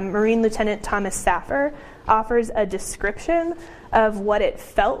accounts. Marine Lieutenant Thomas Saffer offers a description of what it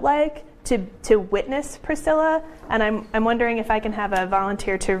felt like to witness Priscilla, and I'm wondering if I can have a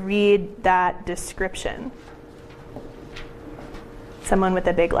volunteer to read that description. Someone with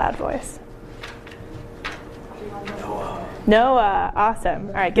a big loud voice. Noah, awesome.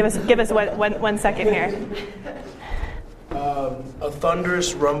 All right, give us 1 second here. A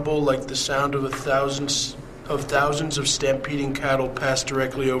thunderous rumble like the sound of thousands of stampeding cattle passed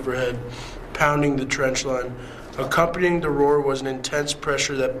directly overhead. pounding the trench line. Accompanying the roar was an intense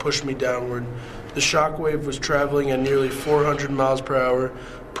pressure that pushed me downward. The shock wave was traveling at nearly 400 miles per hour,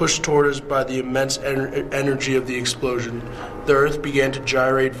 pushed toward us by the immense energy of the explosion. The earth began to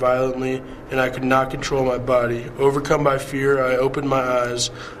gyrate violently, and I could not control my body. Overcome by fear, I opened my eyes.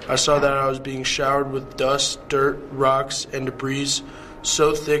 I saw that I was being showered with dust, dirt, rocks, and debris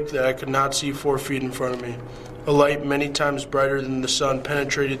so thick that I could not see 4 feet in front of me. A light many times brighter than the sun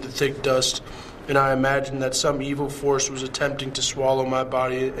penetrated the thick dust, and I imagined that some evil force was attempting to swallow my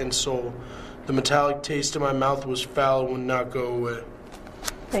body and soul. The metallic taste in my mouth was foul and would not go away.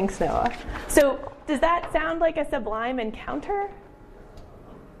 Thanks, Noah. So does that sound like a sublime encounter?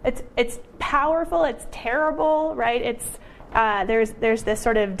 It's powerful, it's terrible, right? It's there's this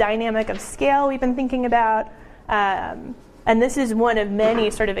sort of dynamic of scale we've been thinking about. And this is one of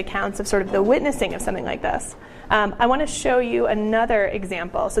many sort of accounts of sort of the witnessing of something like this. I want to show you another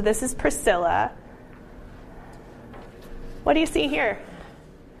example. So this is Priscilla. What do you see here?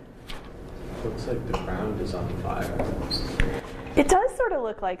 Looks like the ground is on fire. It does sort of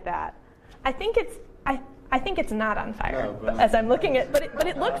look like that. I think it's not on fire, No, as I'm looking at, but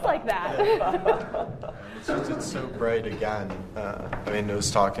it looks like that. It's so bright again.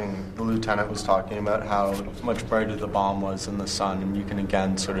 The lieutenant was talking about how much brighter the bomb was in the sun, and you can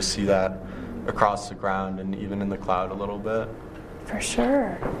again sort of see that across the ground and even in the cloud a little bit. For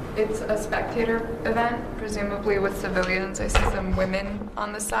sure. It's a spectator event, presumably with civilians. I see some women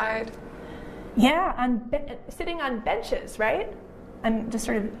on the side. Yeah, sitting on benches, right? I'm just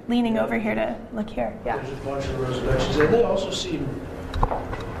sort of leaning over here to look here. Yeah. There's a bunch of those benches, and they also seem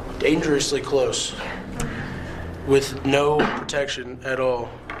dangerously close with no protection at all.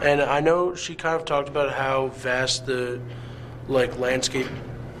 And I know she kind of talked about how vast the landscape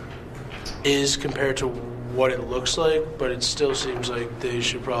is compared to what it looks like, but it still seems like they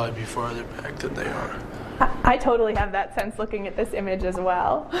should probably be farther back than they are. I totally have that sense looking at this image as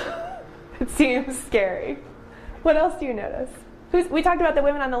well. It seems scary. What else do you notice? We talked about the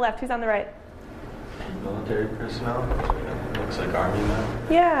women on the left. Who's on the right? Military personnel. Looks like army men.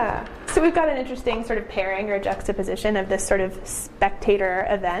 Yeah. So we've got an interesting sort of pairing or juxtaposition of this sort of spectator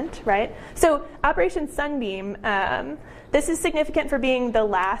event, right? So Operation Sunbeam, this is significant for being the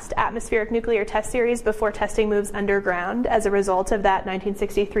last atmospheric nuclear test series before testing moves underground as a result of that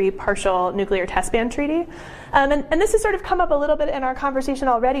 1963 partial nuclear test ban treaty. And this has sort of come up a little bit in our conversation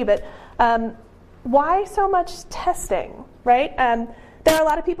already, but why so much testing, right? There are a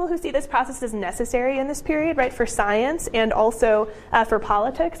lot of people who see this process as necessary in this period, right, for science and also for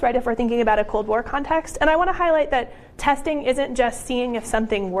politics, right, if we're thinking about a Cold War context. And I want to highlight that testing isn't just seeing if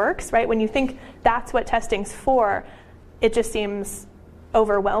something works, right? When you think that's what testing's for, it just seems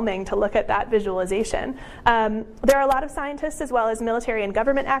overwhelming to look at that visualization. There are a lot of scientists as well as military and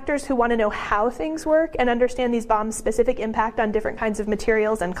government actors who want to know how things work and understand these bombs' specific impact on different kinds of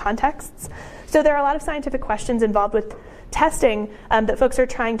materials and contexts. So there are a lot of scientific questions involved with testing that folks are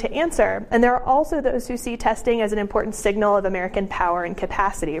trying to answer. And there are also those who see testing as an important signal of American power and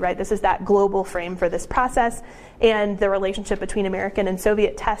capacity, right? This is that global frame for this process and the relationship between American and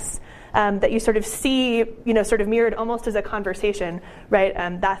Soviet tests that you sort of see, sort of mirrored almost as a conversation, right?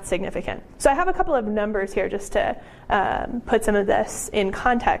 That's significant. So I have a couple of numbers here just to put some of this in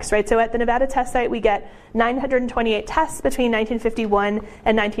context, right? So at the Nevada test site, we get 928 tests between 1951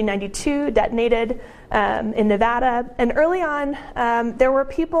 and 1992 detonated in Nevada. And early on, there were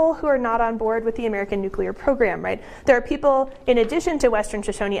people who are not on board with the American nuclear program, right? There are people, in addition to Western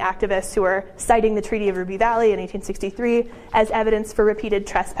Shoshone activists, who are citing the Treaty of Ruby Valley in 1863 as evidence for repeated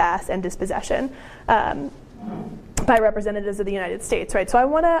trespass and dispossession by representatives of the United States, right? So I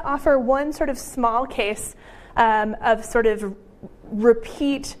want to offer one sort of small case of sort of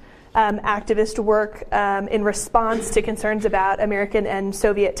repeat activist work in response to concerns about American and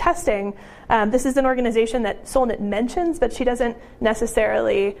Soviet testing. This is an organization that Solnit mentions, but she doesn't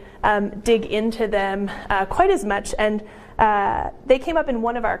necessarily dig into them quite as much. And they came up in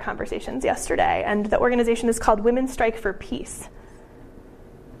one of our conversations yesterday, and the organization is called Women Strike for Peace.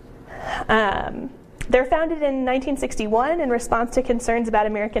 They're founded in 1961 in response to concerns about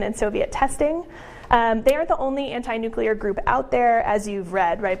American and Soviet testing. They aren't the only anti-nuclear group out there, as you've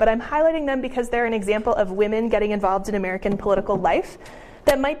read, right? But I'm highlighting them because they're an example of women getting involved in American political life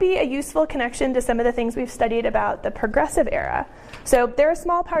that might be a useful connection to some of the things we've studied about the progressive era. So they're a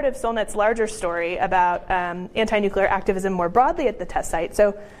small part of Solnit's larger story about anti-nuclear activism more broadly at the test site.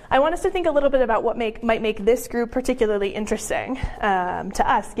 So I want us to think a little bit about what might make this group particularly interesting to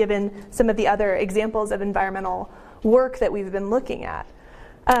us, given some of the other examples of environmental work that we've been looking at.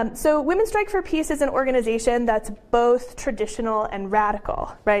 So Women Strike for Peace is an organization that's both traditional and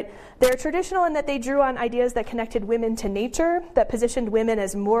radical, right? They're traditional in that they drew on ideas that connected women to nature, that positioned women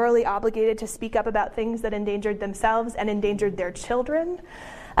as morally obligated to speak up about things that endangered themselves and endangered their children.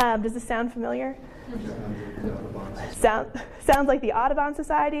 Does this sound familiar? Sounds like the Audubon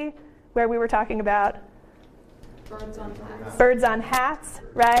Society, where we were talking about birds on hats,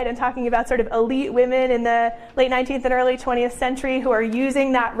 right? And talking about sort of elite women in the late 19th and early 20th century who are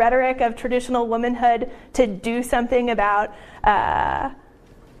using that rhetoric of traditional womanhood to do something about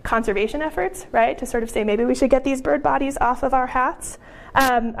conservation efforts, right? To sort of say maybe we should get these bird bodies off of our hats.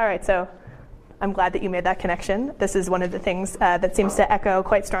 All right, so I'm glad that you made that connection. This is one of the things that seems to echo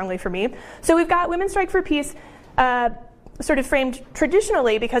quite strongly for me. So we've got Women Strike for Peace sort of framed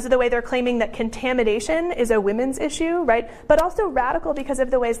traditionally because of the way they're claiming that contamination is a women's issue, right? But also radical because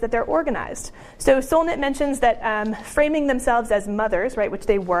of the ways that they're organized. So Solnit mentions that framing themselves as mothers, right, which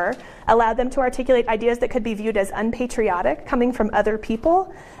they were, allowed them to articulate ideas that could be viewed as unpatriotic, coming from other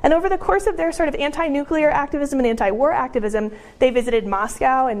people. And over the course of their sort of anti-nuclear activism and anti-war activism, they visited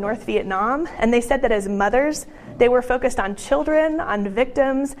Moscow and North Vietnam, and they said that as mothers, they were focused on children, on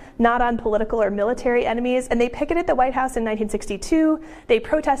victims, not on political or military enemies, and they picketed the White House in 1962. They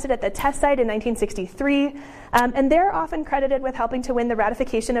protested at the test site in 1963, and they're often credited with helping to win the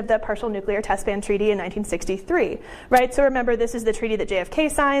ratification of the Partial Nuclear Test Ban Treaty in 1963, right? So remember, this is the treaty that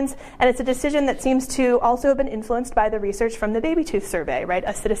JFK signs, and it's a decision that seems to also have been influenced by the research from the Baby Tooth Survey, right?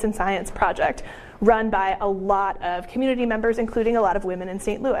 A citizen science project run by a lot of community members, including a lot of women in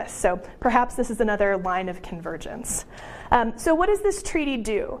St. Louis. So perhaps this is another line of convergence. So what does this treaty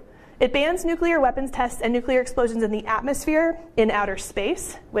do? It bans nuclear weapons tests and nuclear explosions in the atmosphere in outer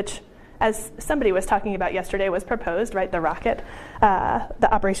space, which, as somebody was talking about yesterday, was proposed, right? The rocket, the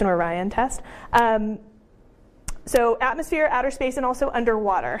Operation Orion test. So atmosphere, outer space, and also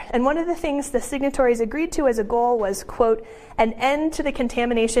underwater. And one of the things the signatories agreed to as a goal was, quote, an end to the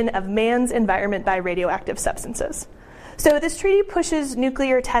contamination of man's environment by radioactive substances. So this treaty pushes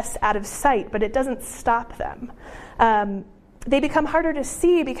nuclear tests out of sight, but it doesn't stop them. They become harder to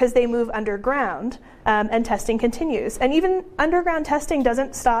see because they move underground, and testing continues. And even underground testing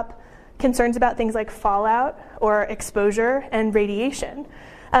doesn't stop concerns about things like fallout or exposure and radiation.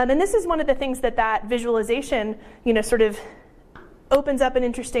 And this is one of the things that visualization, sort of opens up in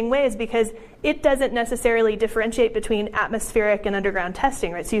interesting ways because it doesn't necessarily differentiate between atmospheric and underground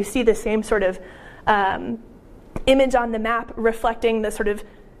testing, right? So you see the same sort of image on the map reflecting the sort of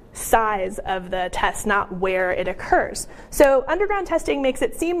size of the test, not where it occurs. So underground testing makes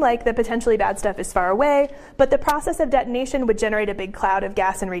it seem like the potentially bad stuff is far away, but the process of detonation would generate a big cloud of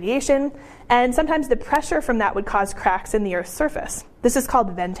gas and radiation, and sometimes the pressure from that would cause cracks in the Earth's surface. This is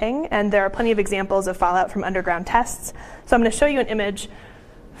called venting, and there are plenty of examples of fallout from underground tests. So I'm going to show you an image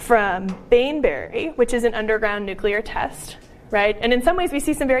from Bainbury, which is an underground nuclear test, right? And in some ways we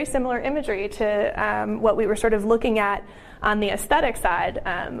see some very similar imagery to what we were sort of looking at on the aesthetic side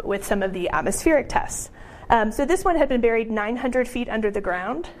with some of the atmospheric tests. So this one had been buried 900 feet under the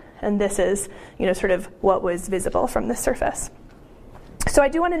ground, and this is, sort of what was visible from the surface. So I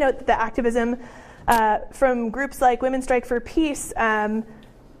do want to note that the activism from groups like Women Strike for Peace that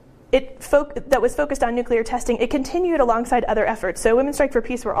was focused on nuclear testing, it continued alongside other efforts. So Women Strike for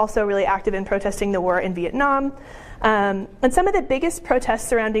Peace were also really active in protesting the war in Vietnam. And some of the biggest protests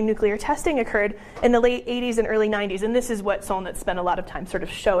surrounding nuclear testing occurred in the late 80s and early 90s, and this is what Solnit spent a lot of time sort of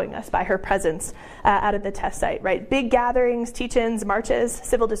showing us by her presence out at the test site, right? Big gatherings, teach-ins, marches,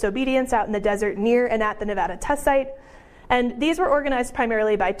 civil disobedience out in the desert near and at the Nevada test site. And these were organized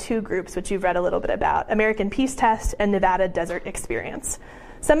primarily by two groups, which you've read a little bit about, American Peace Test and Nevada Desert Experience.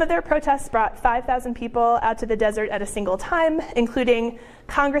 Some of their protests brought 5,000 people out to the desert at a single time, including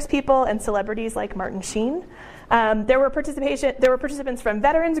Congress people and celebrities like Martin Sheen. There were participants from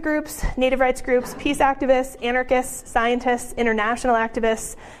veterans groups, native rights groups, peace activists, anarchists, scientists, international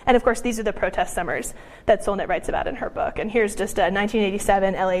activists, and of course these are the protest summers that Solnit writes about in her book. And here's just a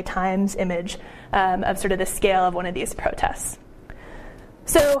 1987 LA Times image of sort of the scale of one of these protests.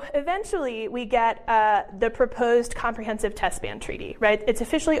 So eventually we get the proposed Comprehensive Test Ban Treaty, right? It's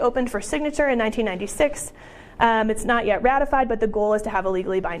officially opened for signature in 1996. It's not yet ratified, but the goal is to have a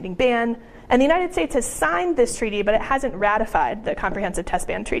legally binding ban. And the United States has signed this treaty, but it hasn't ratified the Comprehensive Test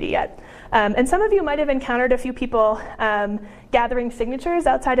Ban Treaty yet. And some of you might have encountered a few people gathering signatures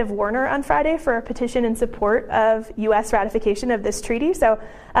outside of Warner on Friday for a petition in support of U.S. ratification of this treaty. So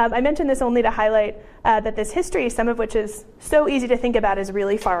I mention this only to highlight that this history, some of which is so easy to think about, is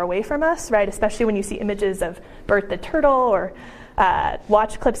really far away from us, right? Especially when you see images of Bert the Turtle or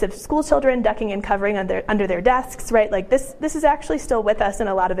watch clips of school children ducking and covering under their desks, right? Like this is actually still with us in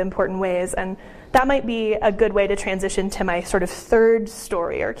a lot of important ways, and that might be a good way to transition to my sort of third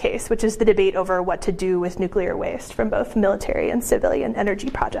story or case, which is the debate over what to do with nuclear waste from both military and civilian energy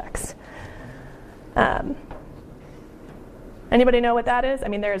projects. Anybody know what that is? I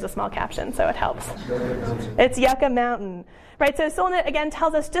mean, there is a small caption, so it helps. It's Yucca Mountain. Right, so Solnit, again,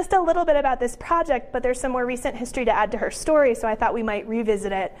 tells us just a little bit about this project, but there's some more recent history to add to her story, so I thought we might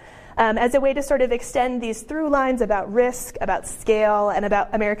revisit it as a way to sort of extend these through lines about risk, about scale, and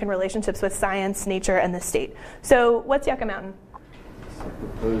about American relationships with science, nature, and the state. So what's Yucca Mountain?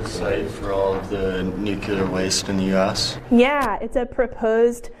 Proposed site for all of the nuclear waste in the U.S.? Yeah, it's a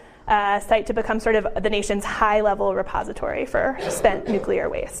proposed site to become sort of the nation's high-level repository for spent nuclear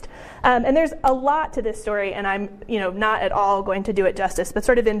waste. And there's a lot to this story, and I'm not at all going to do it justice, but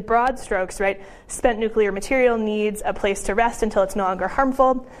sort of in broad strokes, right? Spent nuclear material needs a place to rest until it's no longer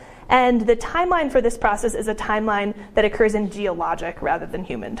harmful. And the timeline for this process is a timeline that occurs in geologic rather than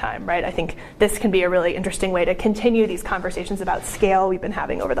human time, right? I think this can be a really interesting way to continue these conversations about scale we've been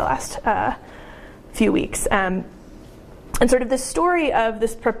having over the last few weeks. And sort of the story of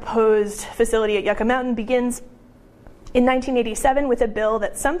this proposed facility at Yucca Mountain begins in 1987 with a bill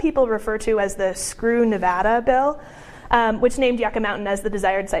that some people refer to as the Screw Nevada bill, which named Yucca Mountain as the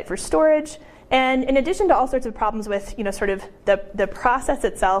desired site for storage. And in addition to all sorts of problems with, sort of the process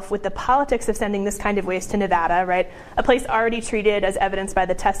itself, with the politics of sending this kind of waste to Nevada, right? A place already treated, as evidenced by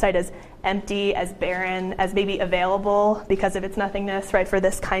the test site, as empty, as barren, as maybe available because of its nothingness, right, for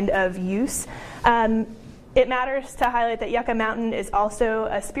this kind of use. It matters to highlight that Yucca Mountain is also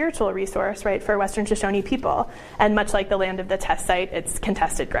a spiritual resource, right, for Western Shoshone people. And much like the land of the test site, it's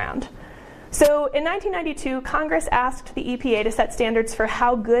contested ground. So in 1992, Congress asked the EPA to set standards for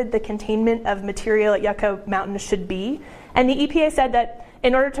how good the containment of material at Yucca Mountain should be. And the EPA said that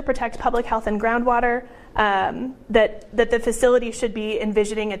in order to protect public health and groundwater, that the facility should be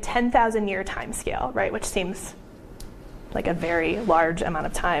envisioning a 10,000-year time scale, right, which seems like a very large amount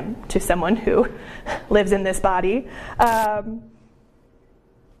of time to someone who lives in this body. The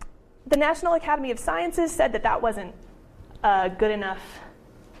National Academy of Sciences said that that wasn't a good enough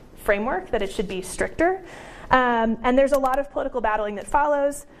framework, that it should be stricter. And there's a lot of political battling that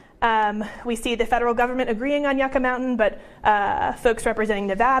follows. We see the federal government agreeing on Yucca Mountain, but folks representing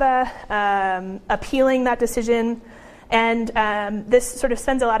Nevada appealing that decision. And this sort of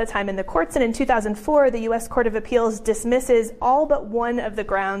spends a lot of time in the courts. And in 2004, the U.S. Court of Appeals dismisses all but one of the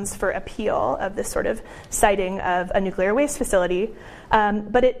grounds for appeal of this sort of citing of a nuclear waste facility.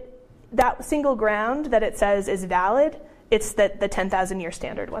 But that single ground that it says is valid, it's that the 10,000-year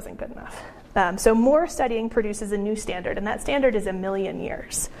standard wasn't good enough. So more studying produces a new standard, and that standard is 1 million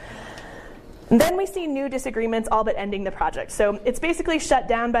years. And then we see new disagreements all but ending the project. So it's basically shut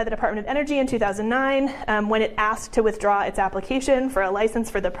down by the Department of Energy in 2009 when it asked to withdraw its application for a license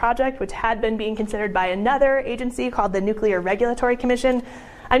for the project, which had been being considered by another agency called the Nuclear Regulatory Commission.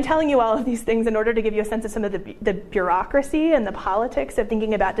 I'm telling you all of these things in order to give you a sense of some of the bureaucracy and the politics of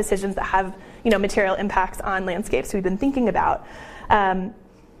thinking about decisions that have material impacts on landscapes we've been thinking about.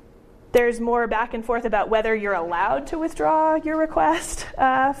 There's more back and forth about whether you're allowed to withdraw your request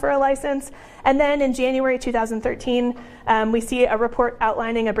for a license. And then in January 2013, we see a report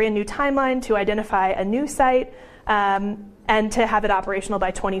outlining a brand new timeline to identify a new site and to have it operational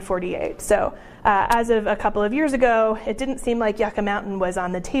by 2048. So as of a couple of years ago, it didn't seem like Yucca Mountain was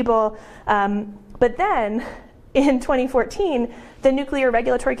on the table. But then in 2014, the Nuclear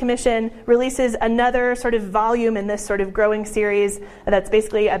Regulatory Commission releases another sort of volume in this sort of growing series that's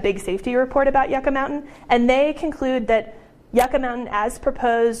basically a big safety report about Yucca Mountain. And they conclude that Yucca Mountain, as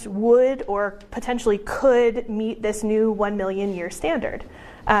proposed, would or potentially could meet this new 1 million year standard.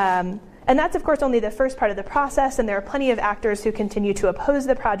 And that's, of course, only the first part of the process, and there are plenty of actors who continue to oppose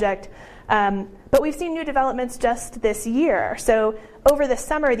the project. But we've seen new developments just this year. So over the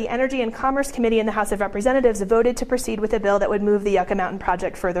summer, the Energy and Commerce Committee in the House of Representatives voted to proceed with a bill that would move the Yucca Mountain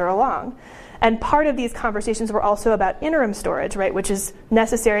project further along. And part of these conversations were also about interim storage, right, which is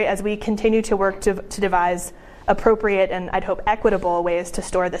necessary as we continue to work to devise appropriate and, I'd hope, equitable ways to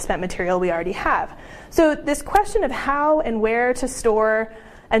store the spent material we already have. So this question of how and where to store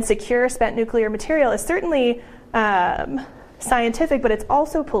and secure spent nuclear material is certainly scientific, but it's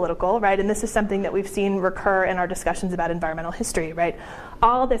also political, right? And this is something that we've seen recur in our discussions about environmental history, right?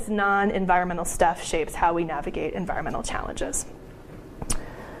 All this non-environmental stuff shapes how we navigate environmental challenges.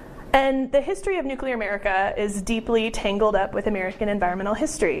 And the history of nuclear America is deeply tangled up with American environmental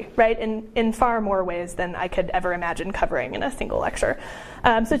history, right, in far more ways than I could ever imagine covering in a single lecture.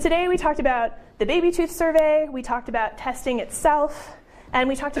 So today we talked about the baby tooth survey, we talked about testing itself, and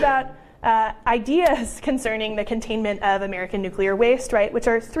we talked about ideas concerning the containment of American nuclear waste, right, which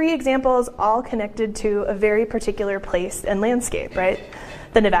are 3 examples all connected to a very particular place and landscape, right,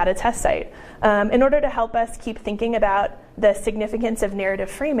 the Nevada test site. In order to help us keep thinking about the significance of narrative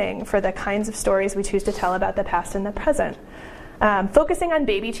framing for the kinds of stories we choose to tell about the past and the present. Focusing on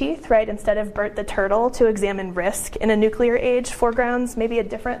baby teeth, right, instead of Bert the turtle to examine risk in a nuclear age foregrounds maybe a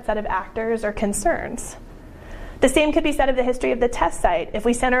different set of actors or concerns. The same could be said of the history of the test site. If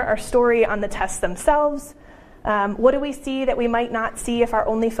we center our story on the tests themselves, what do we see that we might not see if our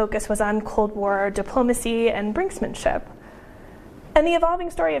only focus was on Cold War diplomacy and brinksmanship? And the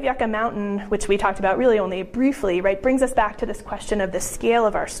evolving story of Yucca Mountain, which we talked about really only briefly, right, brings us back to this question of the scale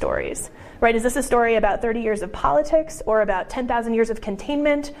of our stories, right? Is this a story about 30 years of politics, or about 10,000 years of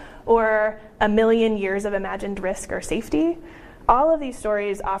containment, or 1,000,000 years of imagined risk or safety? All of these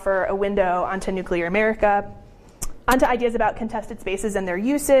stories offer a window onto nuclear America, onto ideas about contested spaces and their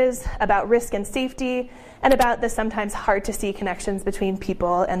uses, about risk and safety, and about the sometimes hard to see connections between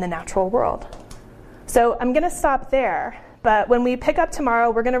people and the natural world. So I'm going to stop there. But when we pick up tomorrow,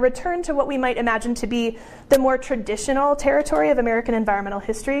 we're going to return to what we might imagine to be the more traditional territory of American environmental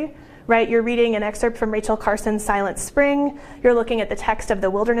history, right? You're reading an excerpt from Rachel Carson's Silent Spring. You're looking at the text of the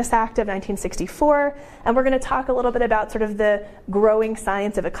Wilderness Act of 1964. And we're going to talk a little bit about sort of the growing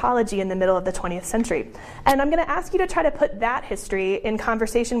science of ecology in the middle of the 20th century. And I'm going to ask you to try to put that history in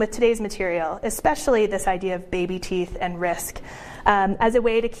conversation with today's material, especially this idea of baby teeth and risk, as a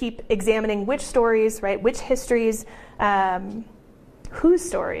way to keep examining which stories, right, which histories, whose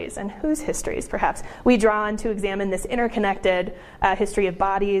stories and whose histories, perhaps, we draw on to examine this interconnected history of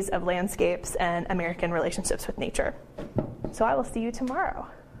bodies, of landscapes, and American relationships with nature. So I will see you tomorrow.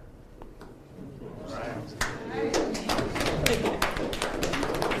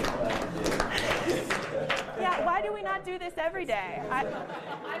 Yeah, why do we not do this every day? I would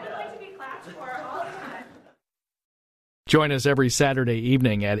like to be clapped for all the time. Join us every Saturday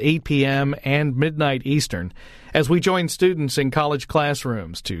evening at 8 p.m. and midnight Eastern as we join students in college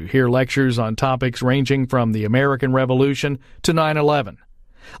classrooms to hear lectures on topics ranging from the American Revolution to 9/11.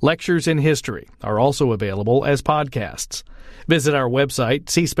 Lectures in history are also available as podcasts. Visit our website,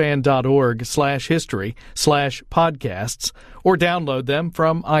 cspan.org/history/podcasts, or download them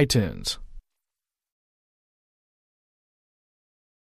from iTunes.